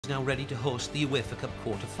is now ready to host the UEFA Cup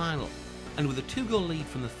quarter-final, and with a 2-goal lead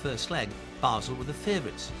from the first leg, Basel were the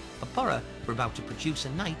favourites. But Baaarl were about to produce a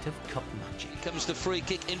night of cup magic. Here comes the free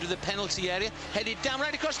kick into the penalty area, headed down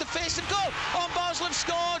right across the face and goal! Basel have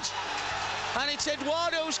scored! And it's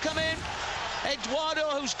Eduardo who's come in. Eduardo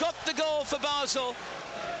who's got the goal for Basel.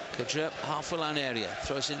 Kudra, halfway line area,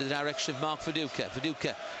 throws into the direction of Mark Viduka.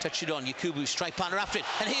 Viduka touched it on, Yakubu, strike partner after it,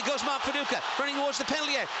 and here goes Mark Viduka, running towards the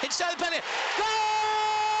penalty area, inside the penalty area. Goal!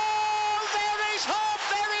 There is hope,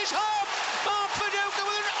 there is hope! Mark Viduka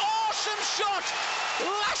with an awesome shot,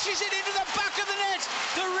 lashes it into the back of the net.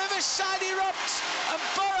 The Riverside erupts, and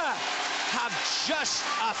Baaarl have just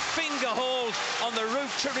a finger hold on the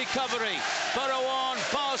route to recovery. Baaarl 1,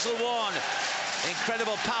 Basel 1.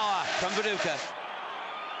 Incredible power from Viduka.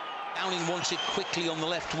 Downing wants it quickly on the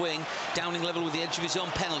left wing. Downing level with the edge of his own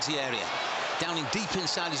penalty area. Downing deep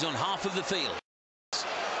inside his own half of the field.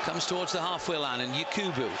 Comes towards the halfway line, and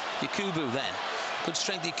Yakubu then. Good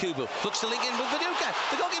strength, Yakubu. Looks to link in with Viduka.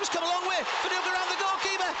 The goalkeeper's come a long way. Viduka around the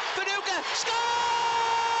goalkeeper. Viduka scores!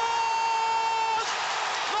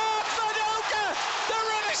 Mark Viduka! The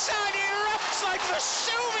Riverside erupts like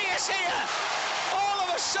Vesuvius here! All of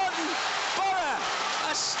a sudden, Baaarl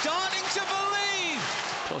are starting to believe.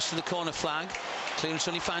 Close to the corner flag. Clearance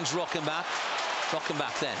only finds Rockenbach.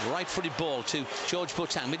 Rockenbach then, right-footed ball to George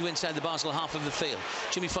Boateng, midway inside the Basel half of the field.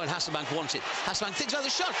 Jimmy Floyd Hasselbank wants it. Hasselbank thinks about the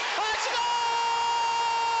shot. Oh, it's a goal!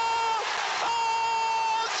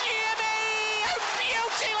 Oh, Jimmy! A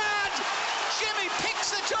beauty, lad! Jimmy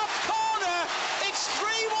picks the top corner. It's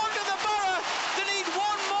 3-1 to the Baaarl. They need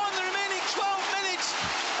one more in the remaining 12 minutes.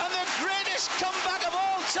 And the greatest comeback of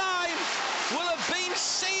all time will have been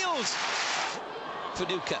sealed.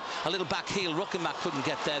 Viduka, a little back heel. Rockenbach couldn't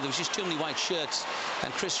get there. There was just too many white shirts.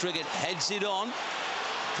 And Chris Riggett heads it on.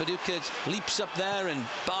 Viduka leaps up there, and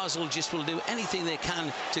Basel just will do anything they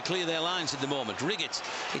can to clear their lines at the moment. Riggett,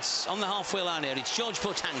 it's on the halfway line here. It's George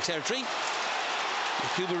Boateng territory.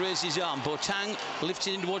 Yakubu raises his arm. Boateng lifts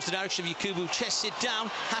it in towards the direction of Yakubu, chests it down.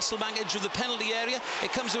 Hasselbank edge of the penalty area.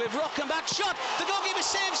 It comes away with Rockenbach. Shot! The goalkeeper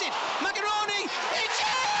saves it.